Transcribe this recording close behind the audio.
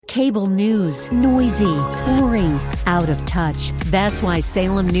Cable news, noisy, boring, out of touch. That's why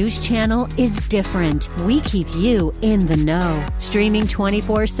Salem News Channel is different. We keep you in the know. Streaming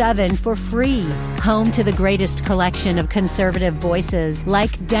 24/7 for free. Home to the greatest collection of conservative voices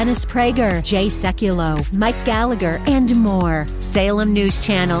like Dennis Prager, Jay Sekulow, Mike Gallagher, and more. Salem News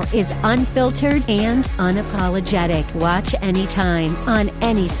Channel is unfiltered and unapologetic. Watch anytime, on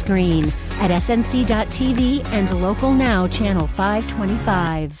any screen, at snc.tv and Local Now Channel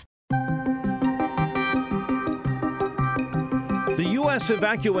 525. The U.S.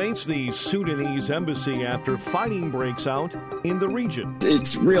 evacuates the Sudanese embassy after fighting breaks out in the region.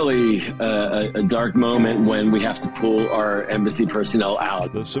 It's really a dark moment when we have to pull our embassy personnel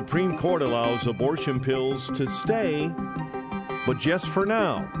out. The Supreme Court allows abortion pills to stay, but just for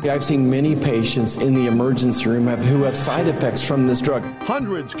now. I've seen many patients in the emergency room who have side effects from this drug.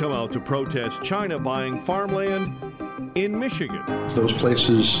 Hundreds come out to protest China buying farmland in Michigan. Those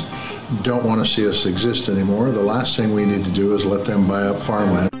places don't want to see us exist anymore. The last thing we need to do is let them buy up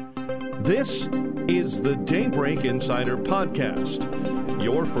farmland. This is the Daybreak Insider Podcast.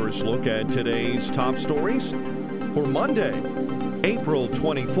 Your first look at today's top stories for Monday, April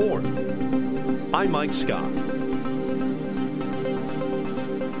 24th. I'm Mike Scott.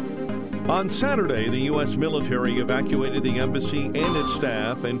 On Saturday, the U.S. military evacuated the embassy and its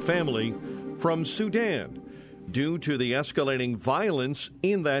staff and family from Sudan due to the escalating violence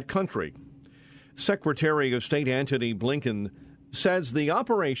in that country. Secretary of State Antony Blinken says the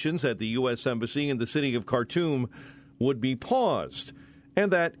operations at the U.S. Embassy in the city of Khartoum would be paused and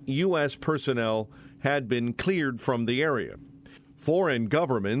that U.S. personnel had been cleared from the area. Foreign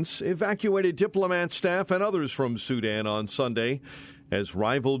governments evacuated diplomats, staff, and others from Sudan on Sunday as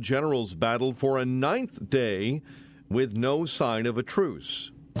rival generals battled for a ninth day with no sign of a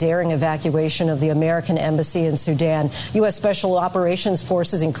truce. Daring evacuation of the American embassy in Sudan. U.S. Special Operations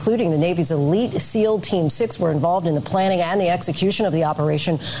Forces, including the Navy's elite SEAL Team 6, were involved in the planning and the execution of the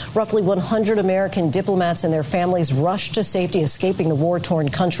operation. Roughly 100 American diplomats and their families rushed to safety, escaping the war-torn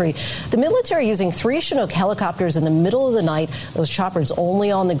country. The military using 3 Chinook helicopters in the middle of the night. Those choppers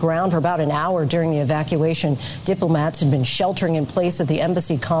only on the ground for about an hour during the evacuation. Diplomats had been sheltering in place at the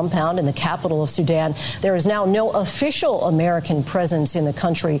embassy compound in the capital of Sudan. There is now no official American presence in the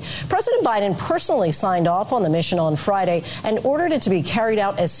country. President Biden personally signed off on the mission on Friday and ordered it to be carried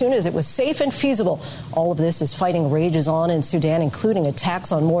out as soon as it was safe and feasible. All of this as fighting rages on in Sudan, including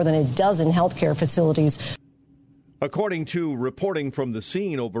attacks on more than a dozen healthcare facilities. According to reporting from the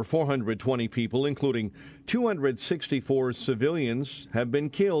scene, over 420 people, including 264 civilians, have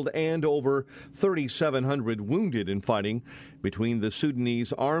been killed and over 3,700 wounded in fighting between the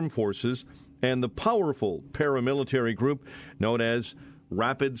Sudanese armed forces and the powerful paramilitary group known as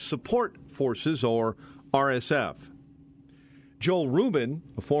Rapid Support Forces, or RSF. Joel Rubin,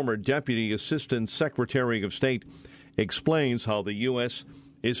 a former Deputy Assistant Secretary of State, explains how the U.S.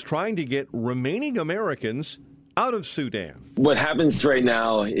 is trying to get remaining Americans out of Sudan. What happens right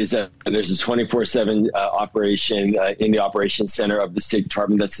now is that there's a 24/7 operation in the operations center of the State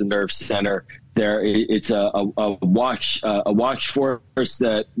Department. That's the nerve center there. It's a watch force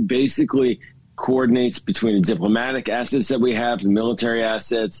that basically coordinates between the diplomatic assets that we have, the military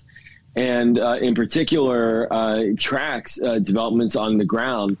assets, and in particular tracks developments on the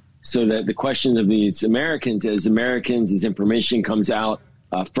ground so that the question of these Americans, as information comes out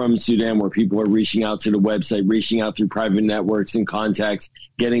from Sudan, where people are reaching out to the website, reaching out through private networks and contacts,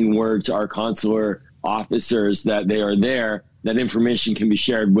 getting word to our consular officers that they are there, that information can be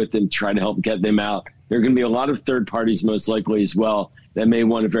shared with them to try to help get them out. There are going to be a lot of third parties, most likely as well, that may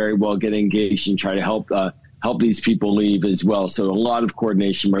want to very well get engaged and try to help these people leave as well. So a lot of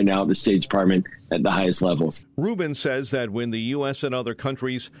coordination right now at the State Department at the highest levels. Rubin says that when the U.S. and other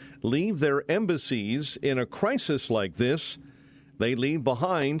countries leave their embassies in a crisis like this, they leave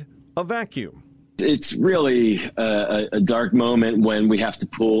behind a vacuum. It's really a dark moment when we have to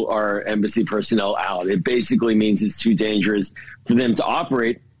pull our embassy personnel out. It basically means it's too dangerous for them to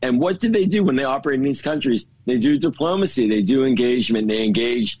operate. And what do they do when they operate in these countries? They do diplomacy. They do engagement. They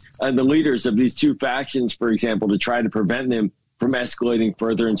engage the leaders of these two factions, for example, to try to prevent them from escalating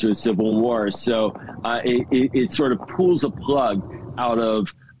further into a civil war. So it sort of pulls a plug out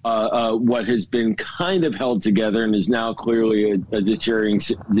of what has been kind of held together and is now clearly a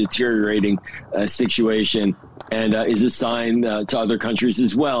deteriorating situation, and is a sign to other countries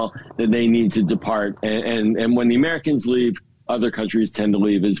as well that they need to depart. And when the Americans leave, other countries tend to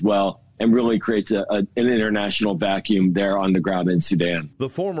leave as well, and really creates an international vacuum there on the ground in Sudan. The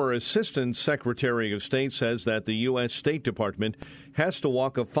former Assistant Secretary of State says that the U.S. State Department has to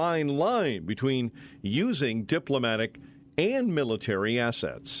walk a fine line between using diplomatic and military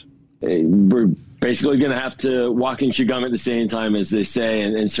assets. We're basically going to have to walk and chew gum at the same time, as they say,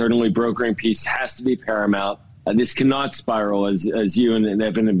 and certainly brokering peace has to be paramount. This cannot spiral, as you and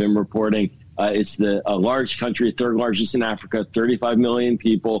Evan have been reporting. It's a large country, third largest in Africa, 35 million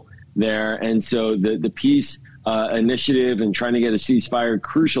people there. And so the peace initiative and trying to get a ceasefire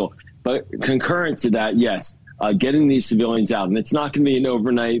crucial. But concurrent to that, yes, getting these civilians out. And it's not going to be an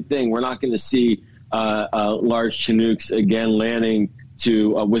overnight thing. We're not going to see large Chinooks again landing to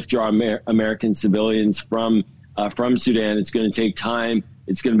withdraw American civilians from Sudan. It's going to take time.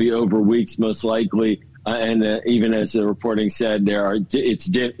 It's going to be over weeks, most likely. And even as the reporting said,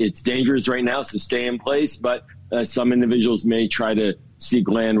 it's dangerous right now, so stay in place. But some individuals may try to seek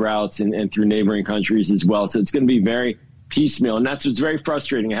land routes and through neighboring countries as well. So it's going to be very piecemeal. And that's what's very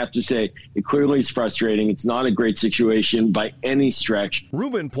frustrating. I have to say, it clearly is frustrating. It's not a great situation by any stretch.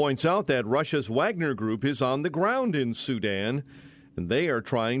 Rubin points out that Russia's Wagner Group is on the ground in Sudan, and they are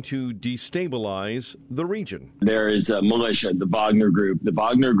trying to destabilize the region. There is a militia, the Wagner Group. The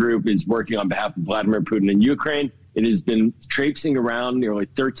Wagner Group is working on behalf of Vladimir Putin in Ukraine. It has been traipsing around nearly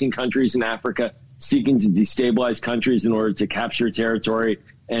 13 countries in Africa, seeking to destabilize countries in order to capture territory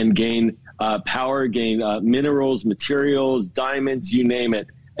and gain power, gain minerals, materials, diamonds, you name it.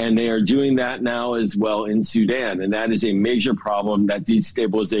 And they are doing that now as well in Sudan. And that is a major problem, that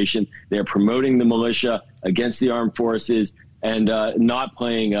destabilization. They are promoting the militia against the armed forces and not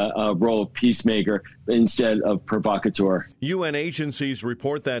playing a role of peacemaker instead of provocateur. UN agencies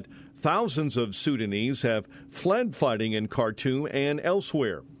report that thousands of Sudanese have fled fighting in Khartoum and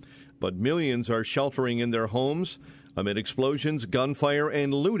elsewhere, but millions are sheltering in their homes amid explosions, gunfire,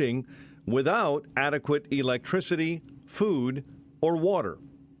 and looting without adequate electricity, food, or water.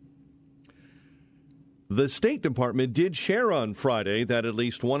 The State Department did share on Friday that at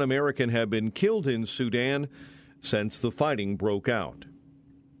least one American had been killed in Sudan since the fighting broke out.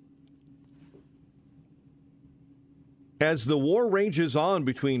 As the war rages on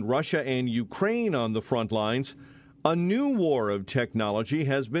between Russia and Ukraine on the front lines, a new war of technology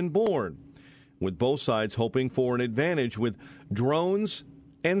has been born, with both sides hoping for an advantage with drones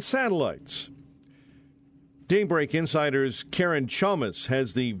and satellites. Daybreak Insider's Karen Chalmers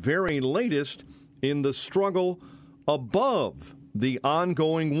has the very latest in the struggle above the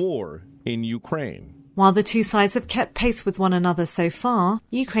ongoing war in Ukraine. While the two sides have kept pace with one another so far,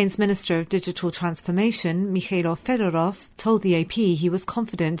 Ukraine's Minister of Digital Transformation, Mikhailo Fedorov, told the AP he was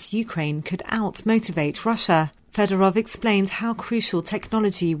confident Ukraine could out-motivate Russia. Fedorov explains how crucial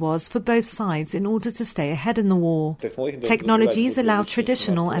technology was for both sides in order to stay ahead in the war. Technologies allow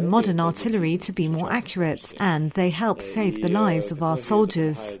traditional and modern artillery to be more accurate, and they help save the lives of our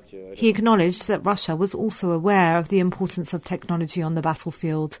soldiers. He acknowledged that Russia was also aware of the importance of technology on the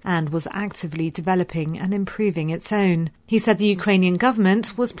battlefield and was actively developing and improving its own. He said the Ukrainian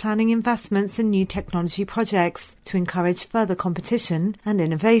government was planning investments in new technology projects to encourage further competition and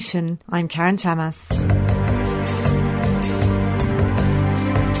innovation. I'm Karen Chalmers.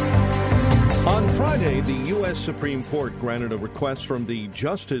 On Friday, the U.S. Supreme Court granted a request from the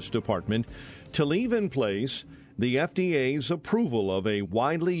Justice Department to leave in place the FDA's approval of a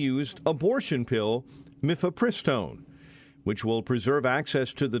widely used abortion pill, mifepristone, which will preserve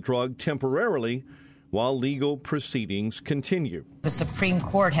access to the drug temporarily while legal proceedings continue. The Supreme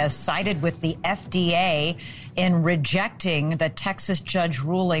Court has sided with the FDA in rejecting the Texas judge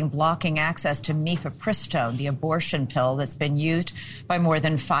ruling blocking access to mifepristone, the abortion pill that's been used by more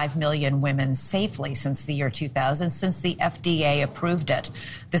than 5 million women safely since the year 2000, since the FDA approved it.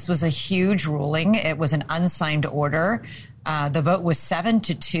 This was a huge ruling. It was an unsigned order. The vote was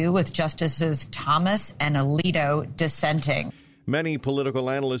 7-2, with Justices Thomas and Alito dissenting. Many political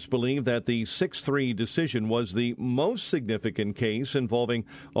analysts believe that the 6-3 decision was the most significant case involving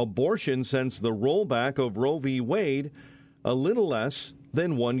abortion since the rollback of Roe v. Wade a little less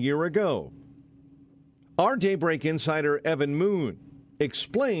than 1 year ago. Our Daybreak insider Evan Moon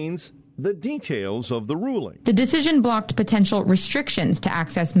explains the details of the ruling. The decision blocked potential restrictions to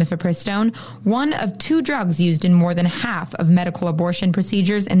access mifepristone, one of 2 drugs used in more than half of medical abortion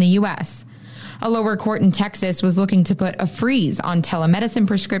procedures in the U.S. A lower court in Texas was looking to put a freeze on telemedicine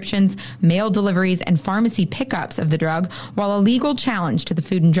prescriptions, mail deliveries, and pharmacy pickups of the drug, while a legal challenge to the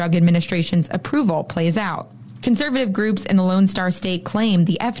Food and Drug Administration's approval plays out. Conservative groups in the Lone Star State claim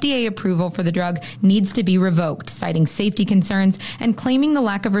the FDA approval for the drug needs to be revoked, citing safety concerns and claiming the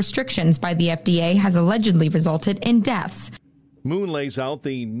lack of restrictions by the FDA has allegedly resulted in deaths. Moon lays out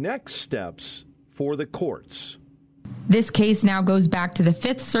the next steps for the courts. This case now goes back to the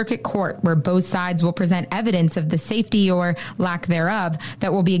Fifth Circuit Court, where both sides will present evidence of the safety or lack thereof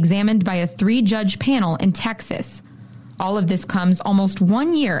that will be examined by a 3-judge panel in Texas. All of this comes almost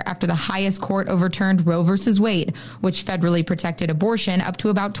 1 year after the highest court overturned Roe v. Wade, which federally protected abortion up to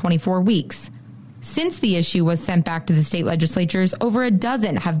about 24 weeks. Since the issue was sent back to the state legislatures, over a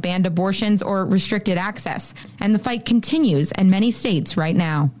dozen have banned abortions or restricted access, and the fight continues in many states right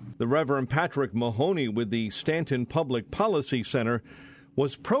now. The Reverend Patrick Mahoney with the Stanton Public Policy Center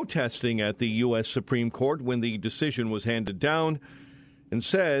was protesting at the U.S. Supreme Court when the decision was handed down and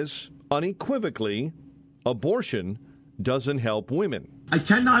says unequivocally abortion doesn't help women. I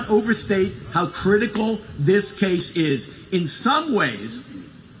cannot overstate how critical this case is. In some ways,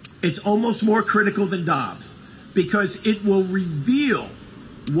 it's almost more critical than Dobbs because it will reveal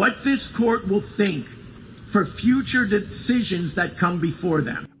what this court will think for future decisions that come before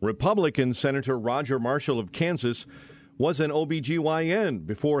them. Republican Senator Roger Marshall of Kansas was an OBGYN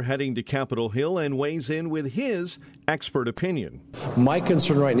before heading to Capitol Hill and weighs in with his expert opinion. My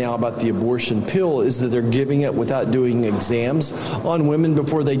concern right now about the abortion pill is that they're giving it without doing exams on women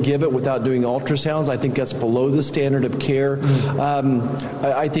before they give it, without doing ultrasounds. I think that's below the standard of care.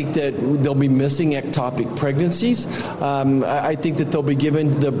 I think that they'll be missing ectopic pregnancies. I think that they'll be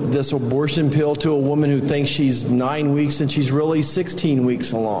giving this abortion pill to a woman who thinks she's 9 weeks and she's really 16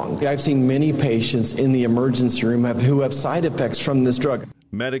 weeks along. I've seen many patients in the emergency room who have side effects from this drug.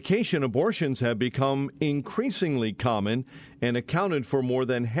 Medication abortions have become increasingly common and accounted for more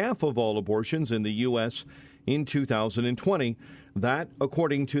than half of all abortions in the U.S. in 2020. That,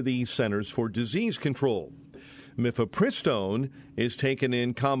 according to the Centers for Disease Control. Mifepristone is taken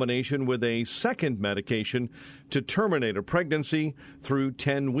in combination with a second medication to terminate a pregnancy through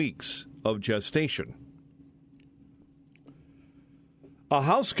 10 weeks of gestation. A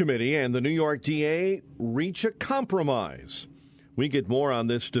House committee and the New York DA reach a compromise. We get more on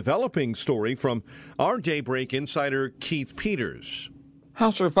this developing story from our Daybreak insider Keith Peters.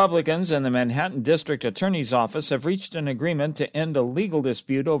 House Republicans and the Manhattan District Attorney's Office have reached an agreement to end a legal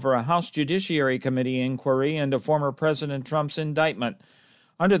dispute over a House Judiciary Committee inquiry into former President Trump's indictment.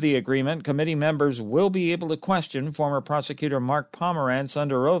 Under the agreement, committee members will be able to question former prosecutor Mark Pomerantz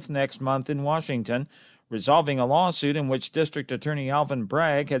under oath next month in Washington, resolving a lawsuit in which District Attorney Alvin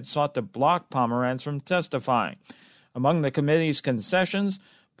Bragg had sought to block Pomerantz from testifying. Among the committee's concessions,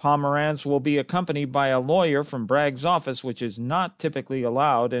 Pomerantz will be accompanied by a lawyer from Bragg's office, which is not typically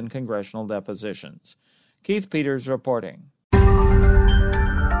allowed in congressional depositions. Keith Peters reporting.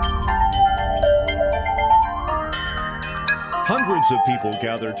 Hundreds of people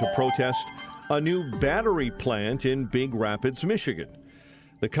gathered to protest a new battery plant in Big Rapids, Michigan.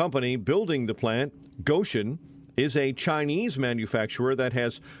 The company building the plant, Goshen, is a Chinese manufacturer that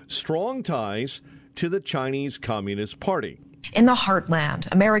has strong ties to the Chinese Communist Party. In the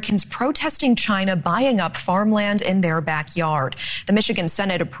heartland, Americans protesting China buying up farmland in their backyard. The Michigan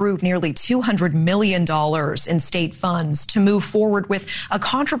Senate approved nearly $200 million in state funds to move forward with a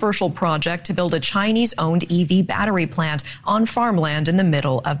controversial project to build a Chinese-owned EV battery plant on farmland in the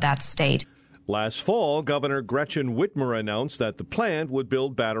middle of that state. Last fall, Governor Gretchen Whitmer announced that the plant would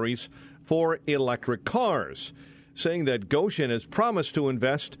build batteries for electric cars, saying that Goshen has promised to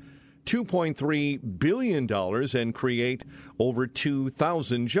invest $2.3 billion and create over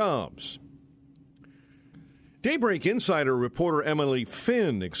 2,000 jobs. Daybreak Insider reporter Emily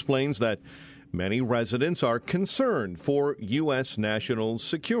Finn explains that many residents are concerned for U.S. national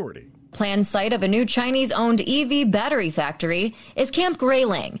security. Planned site of a new Chinese-owned EV battery factory is Camp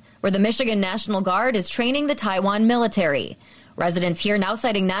Grayling, where the Michigan National Guard is training the Taiwan military. Residents here now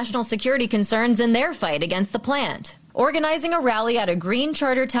citing national security concerns in their fight against the plant. Organizing a rally at a Green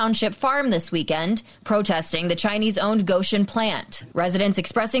Charter Township farm this weekend, protesting the Chinese-owned Goshen plant. Residents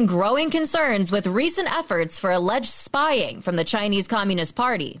expressing growing concerns with recent efforts for alleged spying from the Chinese Communist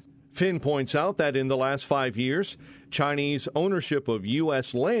Party. Finn points out that in the last 5 years, Chinese ownership of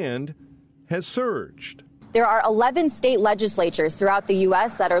U.S. land has surged. There are 11 state legislatures throughout the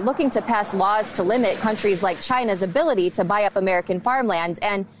U.S. that are looking to pass laws to limit countries like China's ability to buy up American farmland.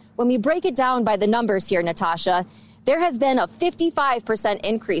 And when we break it down by the numbers here, Natasha, there has been a 55%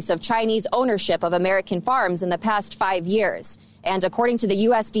 increase of Chinese ownership of American farms in the past 5 years. And according to the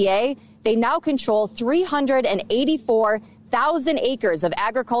USDA, they now control 384,000 acres of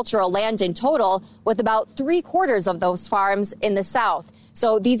agricultural land in total, with about 3/4 of those farms in the South.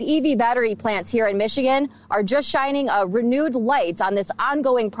 So these EV battery plants here in Michigan are just shining a renewed light on this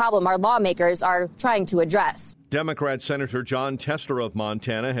ongoing problem our lawmakers are trying to address. Democrat Senator John Tester of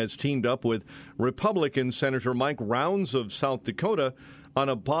Montana has teamed up with Republican Senator Mike Rounds of South Dakota on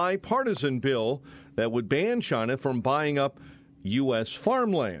a bipartisan bill that would ban China from buying up U.S.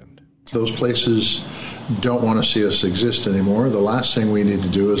 farmland. Those places don't want to see us exist anymore. The last thing we need to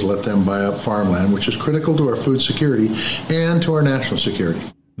do is let them buy up farmland, which is critical to our food security and to our national security.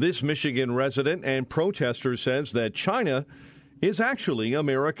 This Michigan resident and protester says that China is actually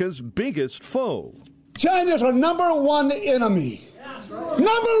America's biggest foe. China's our number one enemy. Number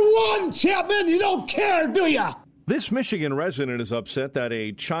one, Chapman. You don't care, do ya? This Michigan resident is upset that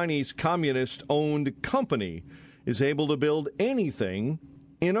a Chinese communist-owned company is able to build anything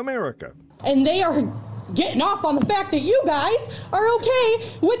in America. And they are getting off on the fact that you guys are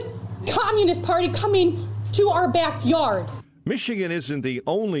okay with Communist Party coming to our backyard. Michigan isn't the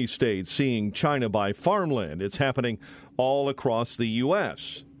only state seeing China buy farmland. It's happening all across the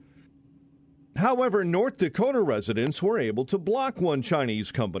U.S. However, North Dakota residents were able to block one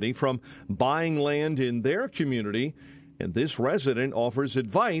Chinese company from buying land in their community, and this resident offers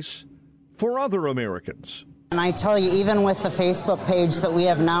advice for other Americans. And I tell you, even with the Facebook page that we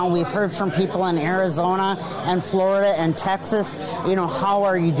have now, we've heard from people in Arizona and Florida and Texas, how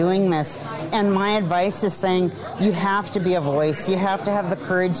are you doing this? And my advice is saying you have to be a voice. You have to have the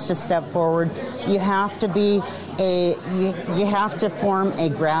courage to step forward. You have to be you have to form a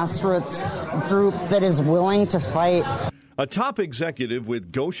grassroots group that is willing to fight. A top executive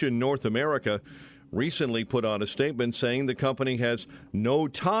with Goshen North America recently put out a statement saying the company has no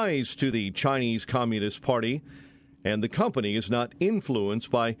ties to the Chinese Communist Party and the company is not influenced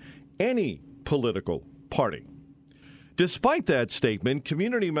by any political party. Despite that statement,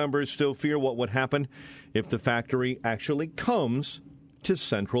 community members still fear what would happen if the factory actually comes to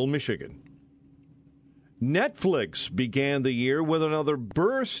central Michigan. Netflix began the year with another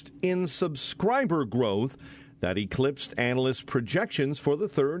burst in subscriber growth that eclipsed analyst projections for the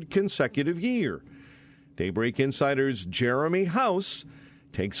third consecutive year. Daybreak Insider's Jeremy House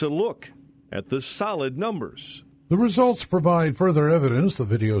takes a look at the solid numbers. The results provide further evidence the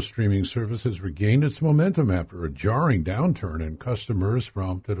video streaming service has regained its momentum after a jarring downturn in customers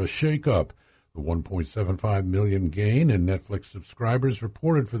prompted a shakeup. The 1.75 million gain in Netflix subscribers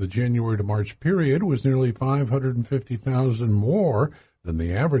reported for the January to March period was nearly 550,000 more than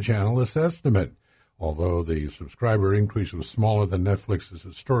the average analyst estimate. Although the subscriber increase was smaller than Netflix has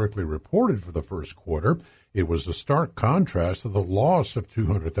historically reported for the first quarter, it was a stark contrast to the loss of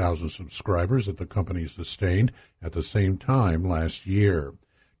 200,000 subscribers that the company sustained at the same time last year.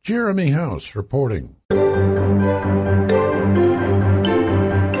 Jeremy House reporting.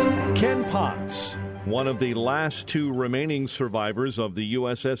 Ken Potts, one of the last two remaining survivors of the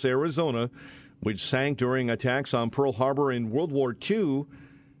USS Arizona, which sank during attacks on Pearl Harbor in World War II,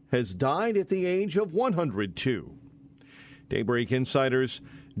 has died at the age of 102. Daybreak Insider's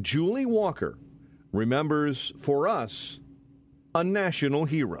Julie Walker remembers for us a national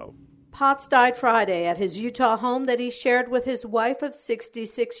hero. Potts died Friday at his Utah home that he shared with his wife of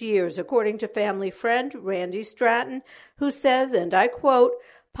 66 years, according to family friend Randy Stratton, who says, and I quote,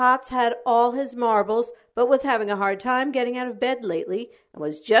 Potts had all his marbles, but was having a hard time getting out of bed lately and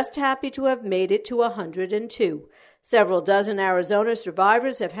was just happy to have made it to 102. Several dozen Arizona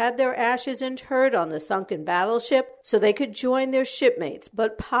survivors have had their ashes interred on the sunken battleship so they could join their shipmates,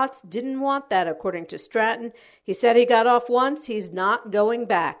 but Potts didn't want that, according to Stratton. He said he got off once, he's not going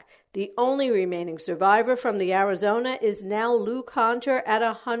back. The only remaining survivor from the Arizona is now Luke Hunter at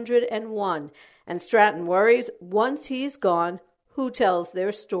 101, and Stratton worries once he's gone, who tells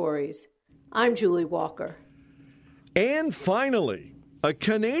their stories? I'm Julie Walker. And finally, a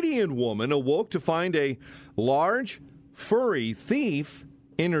Canadian woman awoke to find a large, furry thief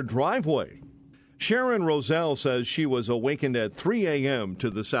in her driveway. Sharon Roselle says she was awakened at 3 a.m. to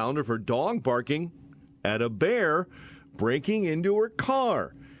the sound of her dog barking at a bear breaking into her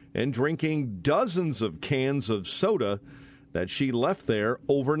car and drinking dozens of cans of soda that she left there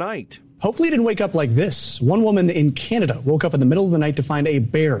overnight. Hopefully it didn't wake up like this. One woman in Canada woke up in the middle of the night to find a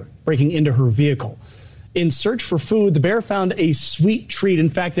bear breaking into her vehicle. In search for food, the bear found a sweet treat. In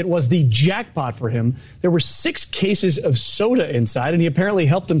fact, it was the jackpot for him. There were 6 cases of soda inside, and he apparently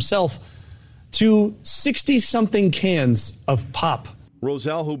helped himself to 60-something cans of pop.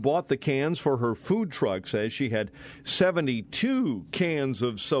 Roselle, who bought the cans for her food truck, says she had 72 cans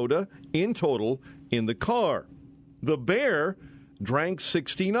of soda in total in the car. The bear drank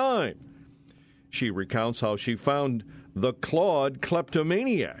 69. She recounts how she found the clawed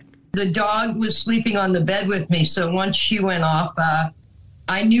kleptomaniac. The dog was sleeping on the bed with me, so once she went off,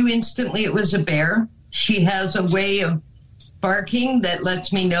 I knew instantly it was a bear. She has a way of barking that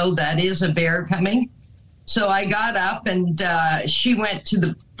lets me know that is a bear coming. So I got up and she went to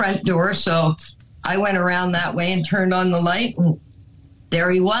the front door, so I went around that way and turned on the light, and there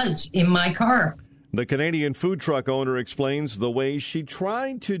he was in my car. The Canadian food truck owner explains the way she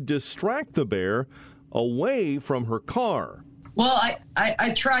tried to distract the bear away from her car. Well,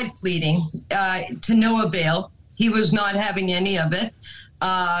 I tried pleading to no avail. He was not having any of it.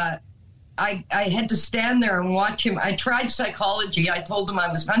 I had to stand there and watch him. I tried psychology. I told him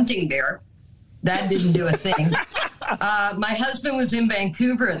I was hunting bear. That didn't do a thing. My husband was in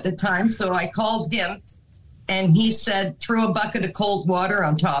Vancouver at the time, so I called him, and he said, throw a bucket of cold water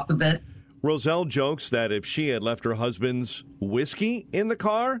on top of it. Roselle jokes that if she had left her husband's whiskey in the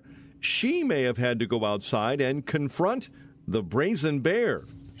car, she may have had to go outside and confront the brazen bear.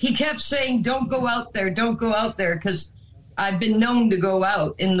 He kept saying, don't go out there, because I've been known to go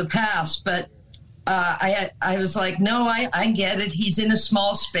out in the past, but I was like, no, I get it. He's in a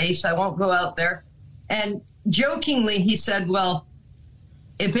small space. I won't go out there. And jokingly, he said, well,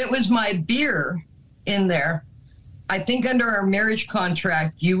 if it was my beer in there, I think under our marriage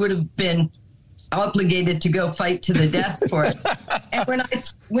contract, you would have been obligated to go fight to the death for it. And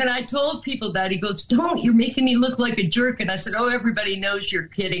when I told people that, he goes, don't, you're making me look like a jerk. And I said, oh, everybody knows you're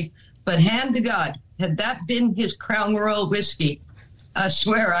kidding. But hand to God, had that been his Crown Royal whiskey, I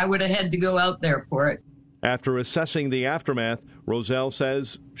swear I would have had to go out there for it. After assessing the aftermath, Roselle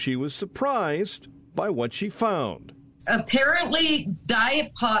says she was surprised by what she found. Apparently,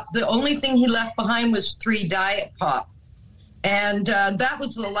 Diet Pop, the only thing he left behind was 3 Diet Pop. And that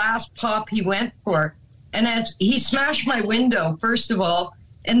was the last pop he went for. And as he smashed my window, first of all,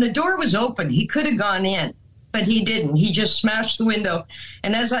 and the door was open. He could have gone in, but he didn't. He just smashed the window.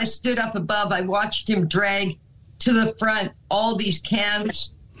 And as I stood up above, I watched him drag to the front all these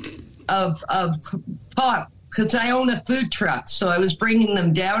cans of pop, because I own a food truck, so I was bringing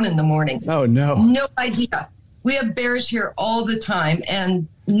them down in the morning. Oh, no. No idea. We have bears here all the time, and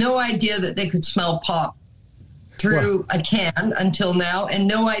no idea that they could smell pop through a can until now, and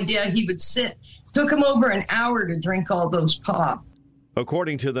no idea he would sit. Took him over an hour to drink all those pop.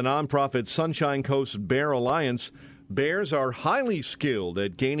 According to the nonprofit Sunshine Coast Bear Alliance, bears are highly skilled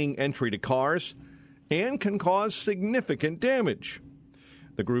at gaining entry to cars and can cause significant damage.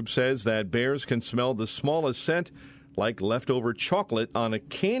 The group says that bears can smell the smallest scent, like leftover chocolate on a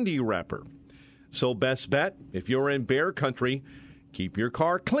candy wrapper. So best bet, if you're in bear country, keep your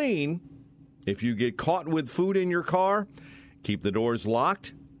car clean. If you get caught with food in your car, keep the doors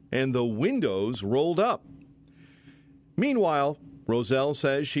locked and the windows rolled up. Meanwhile, Roselle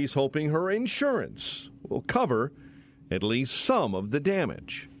says she's hoping her insurance will cover at least some of the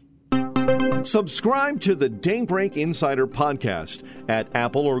damage. Subscribe to the Daybreak Insider podcast at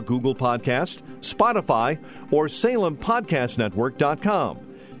Apple or Google Podcast, Spotify, or SalemPodcastNetwork.com.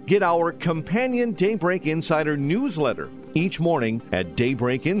 Get our companion Daybreak Insider newsletter each morning at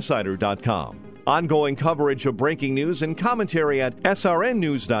DaybreakInsider.com. Ongoing coverage of breaking news and commentary at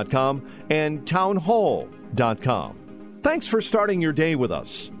SRNnews.com and TownHall.com. Thanks for starting your day with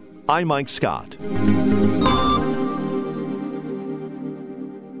us. I'm Mike Scott.